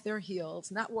 kick off their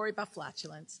heels, not worry about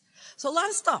flatulence. So a lot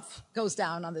of stuff goes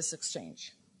down on this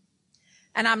exchange.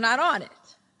 And I'm not on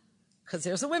it, because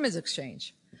there's a women's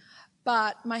exchange.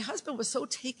 But my husband was so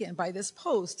taken by this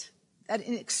post that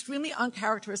in extremely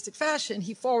uncharacteristic fashion,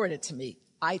 he forwarded it to me.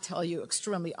 I tell you,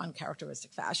 extremely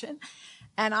uncharacteristic fashion.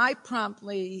 And I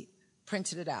promptly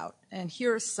printed it out. And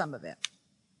here's some of it.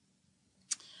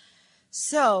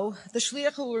 So the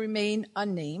shliach, who will remain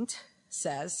unnamed,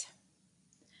 says,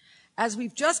 as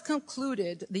we've just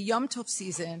concluded the Yom Tov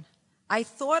season, I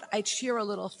thought I'd share a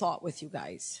little thought with you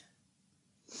guys.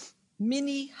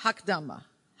 Mini Hakdama.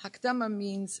 Hakdama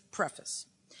means preface.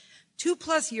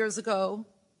 2+ years ago,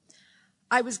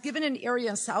 I was given an area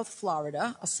in South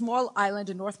Florida, a small island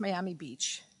in North Miami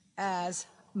Beach, as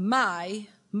my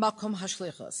makom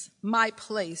hashlichus, my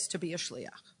place to be a shliach.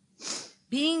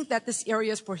 Being that this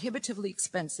area is prohibitively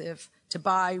expensive to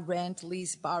buy, rent,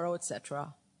 lease, borrow,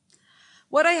 etc.,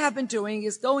 what I have been doing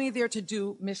is going there to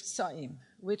do mifsaim,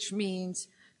 which means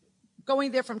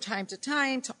going there from time to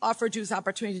time to offer Jews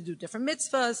opportunity to do different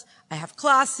mitzvahs. I have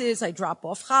classes, I drop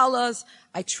off challahs,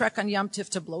 I trek on Yom Tiv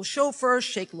to blow shofar,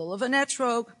 shake lulav and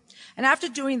etrog. And after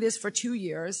doing this for 2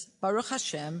 years, Baruch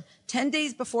Hashem, 10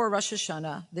 days before Rosh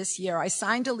Hashanah this year, I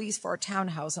signed a lease for a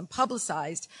townhouse and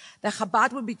publicized that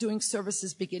Chabad would be doing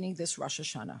services beginning this Rosh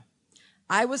Hashanah.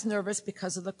 I was nervous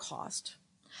because of the cost.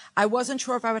 I wasn't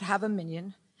sure if I would have a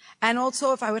minyan, and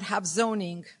also if I would have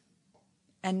zoning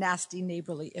and nasty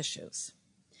neighborly issues.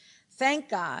 Thank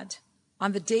God,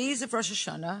 on the days of Rosh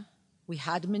Hashanah, we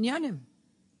had minyanim.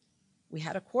 We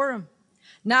had a quorum.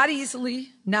 Not easily,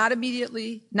 not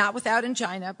immediately, not without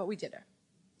angina, but we did it.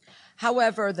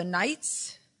 However, the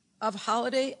nights of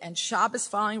holiday and Shabbos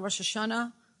following Rosh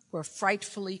Hashanah were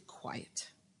frightfully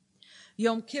quiet.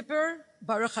 Yom Kippur,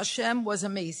 Baruch Hashem, was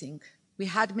amazing. We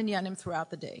had minyanim throughout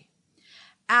the day.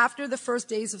 After the first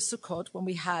days of Sukkot, when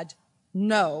we had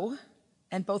no,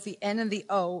 and both the N and the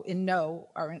O in no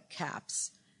are in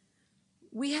caps,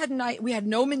 we had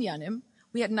no minyanim.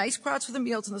 We had nice crowds for the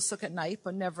meals in the sukkah at night,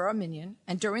 but never a minyan.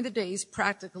 And during the days,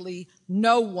 practically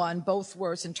no one, both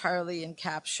words entirely in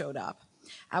caps, showed up.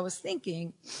 I was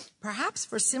thinking, perhaps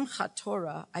for Simchat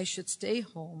Torah, I should stay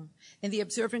home in the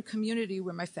observant community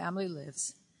where my family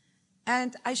lives.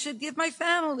 And I should give my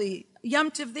family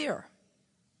Yom Tiv there.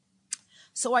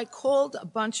 So I called a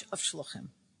bunch of shluchim,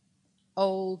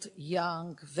 old,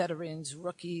 young, veterans,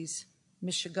 rookies,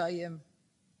 mishagayim,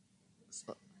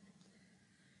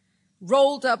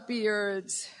 rolled up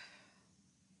beards,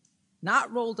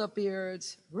 not rolled up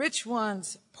beards, rich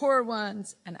ones, poor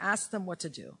ones, and asked them what to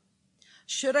do.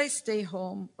 Should I stay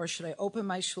home or should I open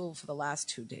my shul for the last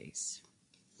 2 days?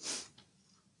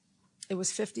 It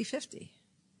was 50-50.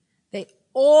 They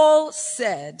all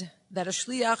said that a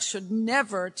shliach should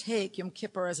never take Yom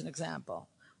Kippur as an example.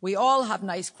 We all have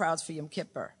nice crowds for Yom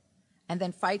Kippur, and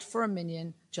then fight for a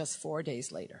minyan just 4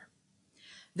 days later.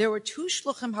 There were 2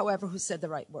 shluchim, however, who said the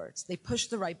right words. They pushed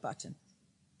the right button.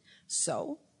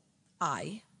 So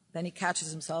then he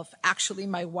catches himself, actually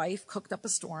my wife cooked up a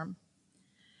storm,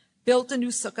 built a new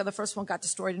sukkah, the first one got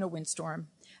destroyed in a windstorm,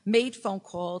 made phone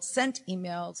calls, sent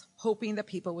emails, hoping that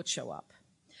people would show up.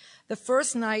 The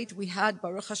first night we had,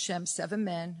 Baruch Hashem, 7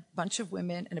 men, a bunch of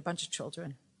women, and a bunch of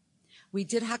children. We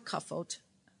did hakafot.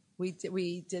 We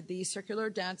did the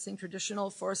circular dancing, traditional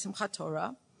for Simchat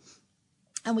Torah,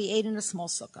 and we ate in a small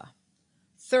sukkah.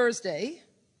 Thursday,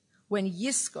 when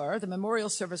Yizkor, the memorial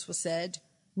service was said,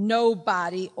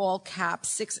 nobody, all caps,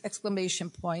 6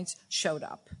 exclamation points, showed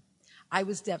up. I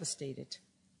was devastated.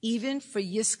 Even for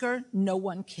Yizkor, no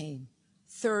one came.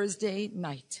 Thursday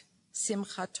night,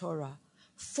 Simchat Torah,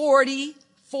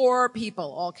 44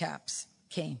 people, all caps,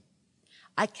 came.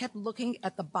 I kept looking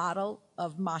at the bottle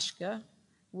of mashke,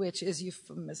 which is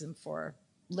euphemism for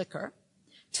liquor,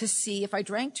 to see if I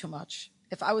drank too much,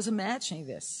 if I was imagining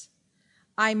this.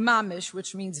 I mamish,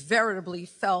 which means veritably,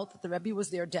 felt that the Rebbe was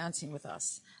there dancing with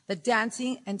us. The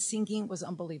dancing and singing was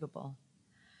unbelievable.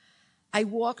 I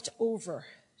walked over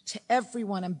to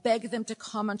everyone and begged them to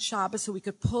come on Shabbos so we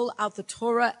could pull out the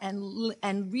Torah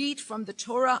and read from the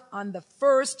Torah on the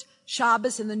first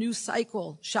Shabbos in the new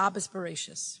cycle, Shabbos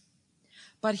Bereshis.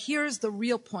 But here's the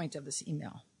real point of this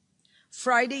email.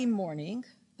 Friday morning,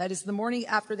 that is the morning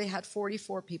after they had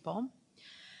 44 people,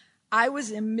 I was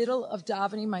in the middle of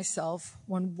davening myself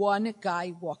when one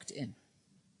guy walked in.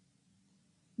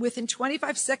 Within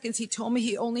 25 seconds, he told me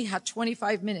he only had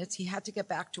 25 minutes. He had to get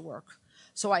back to work.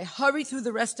 So I hurried through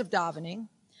the rest of davening.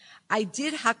 I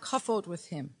did hakafot with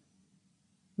him,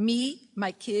 me,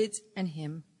 my kids, and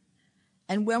him.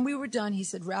 And when we were done, he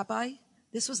said, Rabbi,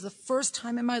 this was the first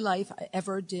time in my life I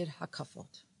ever did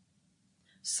hakafot.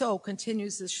 So,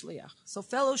 continues the shliach. So,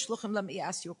 fellow shluchim, let me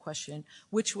ask you a question.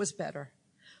 Which was better?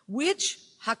 Which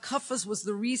hakafas was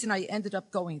the reason I ended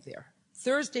up going there?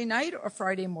 Thursday night or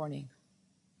Friday morning?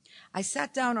 I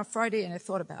sat down on Friday and I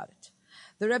thought about it.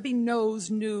 The Rebbe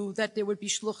knew that there would be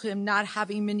shluchim not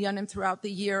having minyanim throughout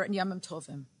the year and yamim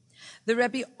tovim. The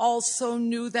Rebbe also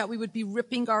knew that we would be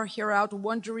ripping our hair out,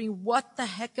 wondering, what the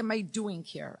heck am I doing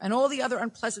here? And all the other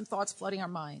unpleasant thoughts flooding our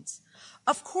minds.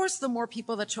 Of course, the more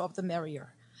people that show up, the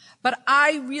merrier. But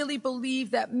I really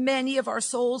believe that many of our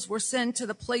souls were sent to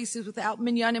the places without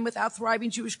minyanim, without thriving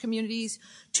Jewish communities,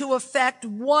 to affect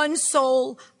one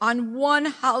soul on one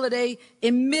holiday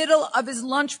in middle of his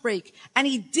lunch break. And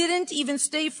he didn't even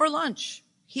stay for lunch.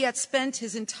 He had spent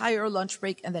his entire lunch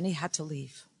break and then he had to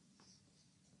leave.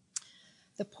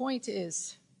 The point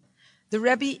is, the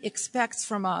Rebbe expects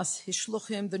from us, his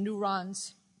shluchim, the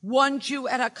neurons, 1 Jew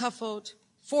at hakafot,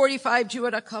 45 Jew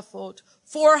at hakafot,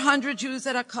 400 Jews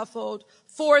at hakafot,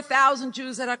 4,000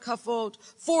 Jews at hakafot,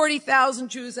 40,000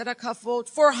 Jews at hakafot,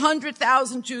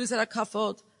 400,000 Jews at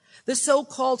hakafot. The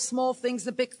so-called small things,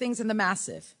 the big things, and the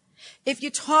massive. If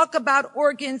you talk about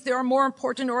organs, there are more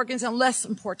important organs and less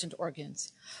important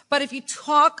organs. But if you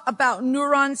talk about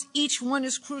neurons, each one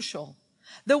is crucial.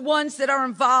 The ones that are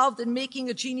involved in making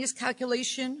a genius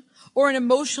calculation or an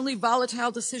emotionally volatile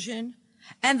decision,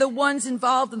 and the ones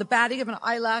involved in the batting of an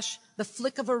eyelash, the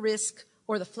flick of a wrist,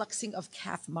 or the flexing of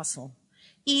calf muscle.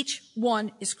 Each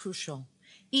one is crucial.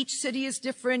 Each city is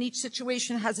different. Each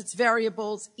situation has its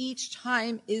variables. Each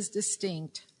time is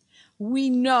distinct. We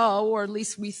know, or at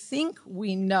least we think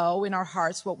we know in our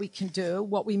hearts what we can do,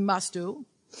 what we must do.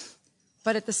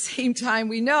 But at the same time,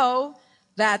 we know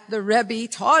that the Rebbe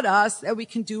taught us that we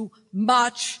can do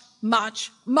much,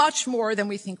 much, much more than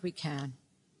we think we can.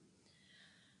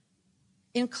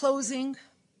 In closing,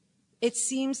 it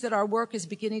seems that our work is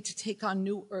beginning to take on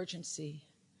new urgency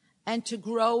and to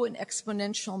grow in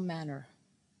exponential manner.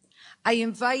 I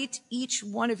invite each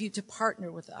one of you to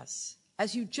partner with us.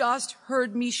 As you just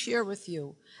heard me share with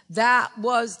you, that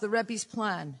was the Rebbe's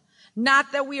plan.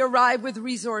 Not that we arrive with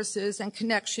resources and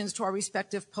connections to our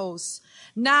respective posts.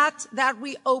 Not that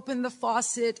we open the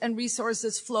faucet and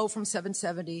resources flow from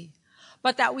 770.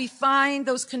 But that we find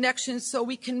those connections so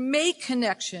we can make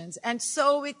connections, and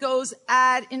so it goes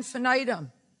ad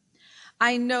infinitum.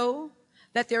 I know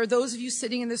that there are those of you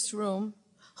sitting in this room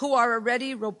who are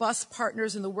already robust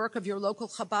partners in the work of your local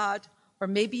Chabad, or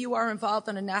maybe you are involved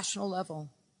on a national level.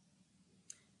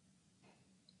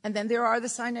 And then there are the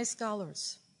Sinai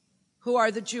scholars, who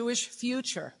are the Jewish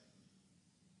future.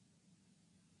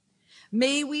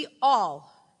 May we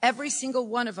all, every single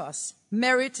one of us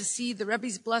merit to see the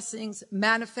Rebbe's blessings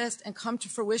manifest and come to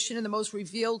fruition in the most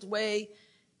revealed way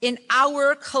in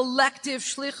our collective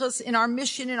shlichus, in our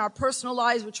mission, in our personal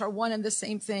lives, which are one and the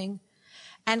same thing,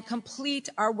 and complete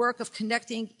our work of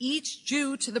connecting each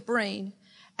Jew to the brain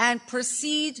and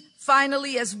proceed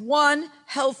finally as one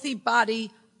healthy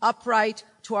body upright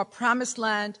to our promised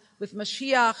land with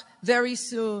Mashiach very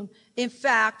soon. In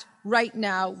fact, right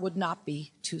now would not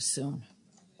be too soon.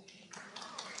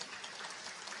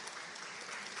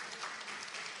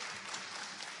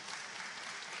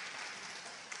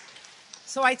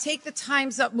 So I take the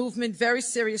Time's Up movement very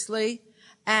seriously,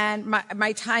 and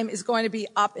my time is going to be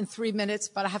up in 3 minutes,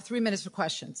 but I have 3 minutes for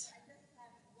questions.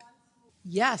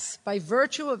 Yes, by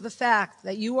virtue of the fact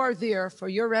that you are there for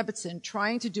your Rebbetzin,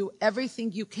 trying to do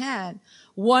everything you can,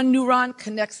 one neuron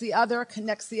connects the other,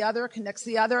 connects the other, connects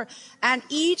the other, and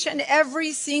each and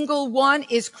every single one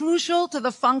is crucial to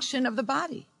the function of the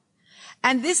body.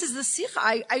 And this is the sikha.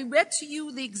 I read to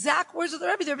you the exact words of the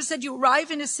Rebbe. The Rebbe said you arrive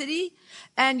in a city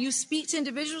and you speak to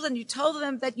individuals and you tell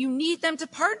them that you need them to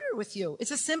partner with you.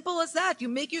 It's as simple as that. You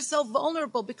make yourself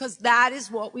vulnerable because that is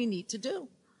what we need to do.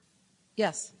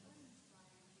 Yes.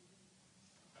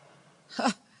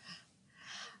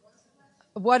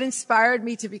 What inspired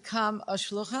me to become a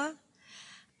shlucha?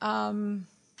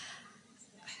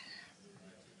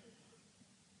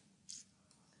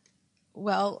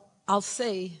 Well, I'll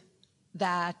say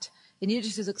that in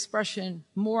Yiddish's expression,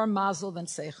 more mazel than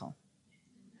seichel.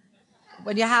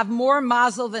 When you have more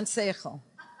mazel than seichel.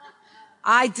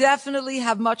 I definitely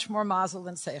have much more mazel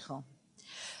than seichel.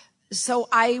 So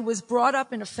I was brought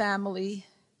up in a family,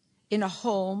 in a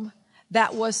home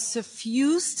that was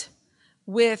suffused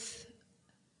with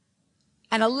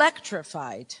and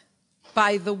electrified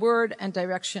by the word and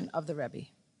direction of the Rebbe.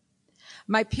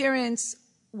 My parents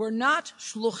were not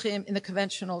shluchim in the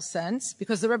conventional sense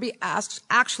because the Rebbe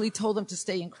actually told them to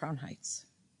stay in Crown Heights.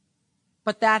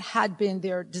 But that had been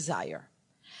their desire.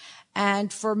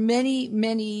 And for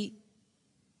many,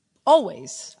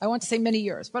 always, I want to say many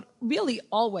years, but really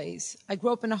always, I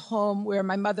grew up in a home where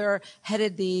my mother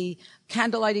headed the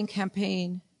candlelighting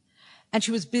campaign, and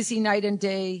she was busy night and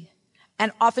day.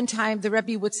 And oftentimes the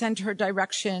Rebbe would send her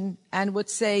direction and would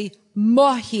say,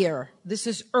 Mohir, this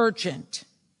is urgent.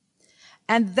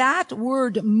 And that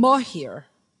word mohir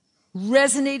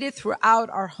resonated throughout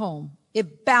our home.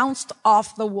 It bounced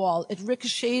off the wall. It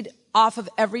ricocheted off of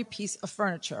every piece of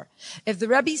furniture. If the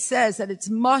Rebbe says that it's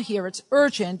mohir, it's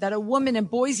urgent, that a woman in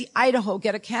Boise, Idaho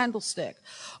get a candlestick,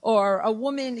 or a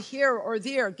woman here or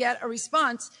there get a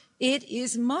response, it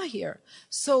is mohir.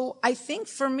 So I think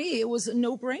for me, it was a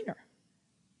no-brainer.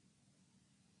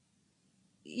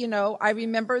 You know, I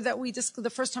remember that the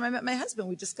first time I met my husband,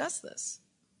 we discussed this.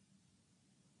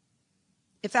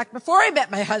 In fact, before I met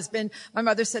my husband, my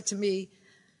mother said to me,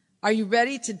 are you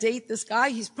ready to date this guy?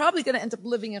 He's probably going to end up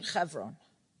living in Hebron.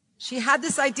 She had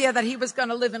this idea that he was going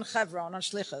to live in Hebron on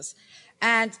Shlichus.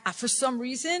 And for some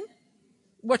reason,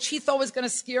 what she thought was going to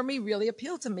scare me really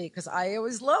appealed to me because I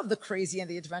always loved the crazy and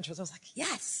the adventurous. I was like,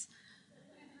 yes.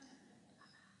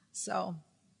 So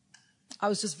I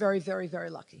was just very, very, very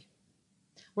lucky.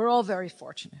 We're all very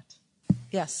fortunate.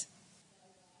 Yes.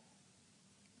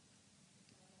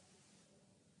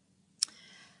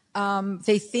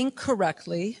 They think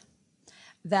correctly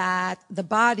that the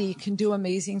body can do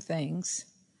amazing things.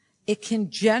 It can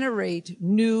generate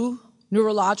new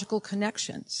neurological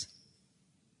connections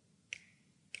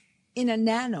in a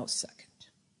nanosecond.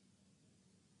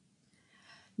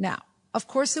 Now, of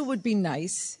course, it would be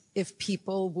nice if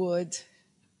people would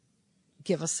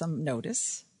give us some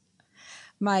notice.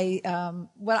 In my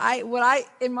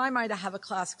mind, I have a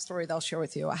classic story that I'll share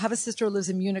with you. I have a sister who lives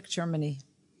in Munich, Germany.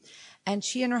 And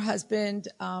she and her husband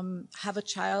have a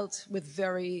child with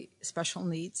very special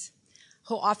needs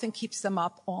who often keeps them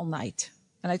up all night.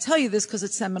 And I tell you this because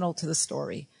it's seminal to the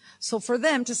story. So for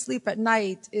them to sleep at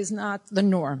night is not the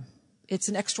norm. It's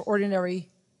an extraordinary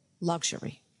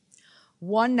luxury.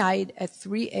 One night at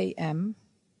 3 a.m.,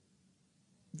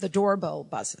 the doorbell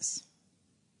buzzes.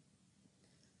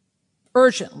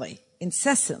 Urgently,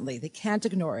 incessantly, they can't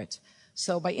ignore it.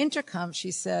 So by intercom,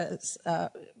 she says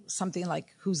something like,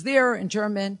 who's there in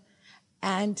German?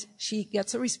 And she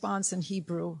gets a response in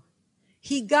Hebrew,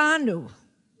 Higanu,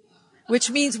 which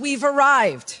means we've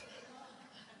arrived.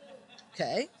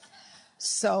 Okay.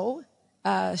 So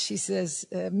she says,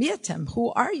 Miatem,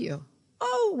 who are you?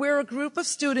 Oh, we're a group of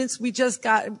students. We just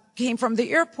came from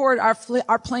the airport.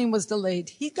 Our plane was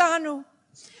delayed. Higanu.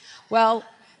 Well,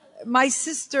 my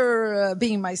sister,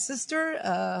 being my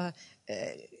sister,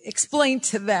 explained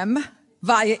to them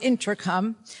via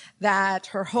intercom that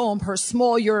her home, her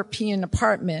small European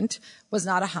apartment, was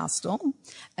not a hostel,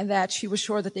 and that she was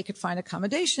sure that they could find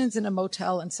accommodations in a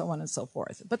motel and so on and so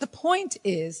forth. But the point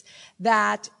is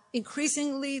that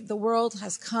increasingly the world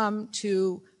has come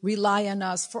to rely on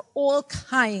us for all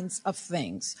kinds of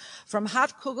things, from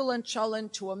hot kugel and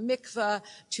cholent to a mikveh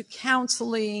to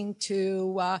counseling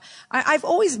to I've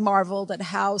always marveled at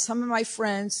how some of my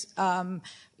friends,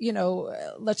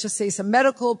 let's just say some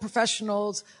medical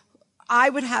professionals, I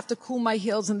would have to cool my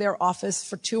heels in their office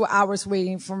for 2 hours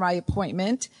waiting for my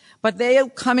appointment, but they'll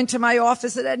come into my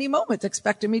office at any moment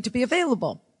expecting me to be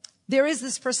available. There is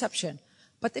this perception,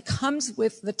 but it comes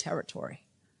with the territory.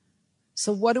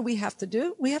 So what do we have to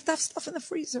do? We have to have stuff in the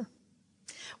freezer.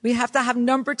 We have to have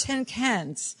number 10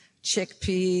 cans,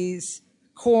 chickpeas,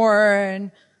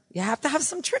 corn. You have to have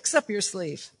some tricks up your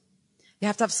sleeve. You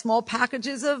have to have small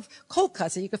packages of cold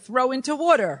cuts that you could throw into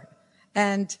water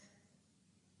and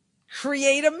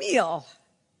create a meal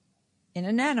in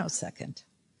a nanosecond.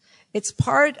 It's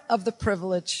part of the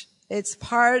privilege. It's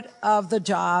part of the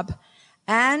job.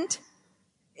 And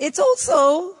it's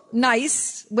also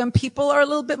nice when people are a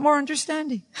little bit more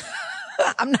understanding.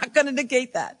 I'm not going to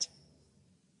negate that.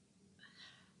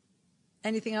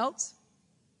 Anything else?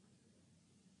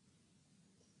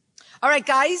 All right,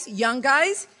 guys, young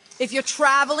guys, if you're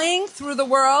traveling through the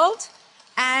world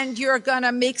and you're going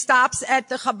to make stops at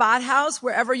the Chabad house,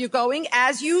 wherever you're going,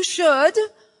 as you should,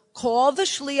 call the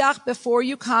shliach before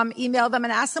you come, email them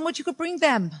and ask them what you could bring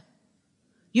them.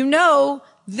 You know,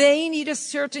 they need a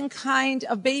certain kind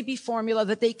of baby formula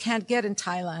that they can't get in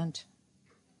Thailand.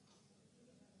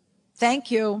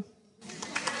 Thank you.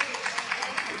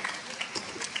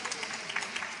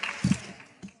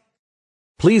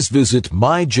 Please visit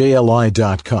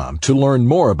myjli.com to learn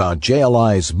more about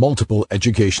JLI's multiple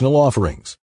educational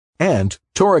offerings, and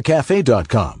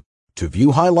TorahCafe.com to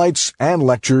view highlights and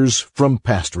lectures from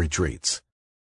past retreats.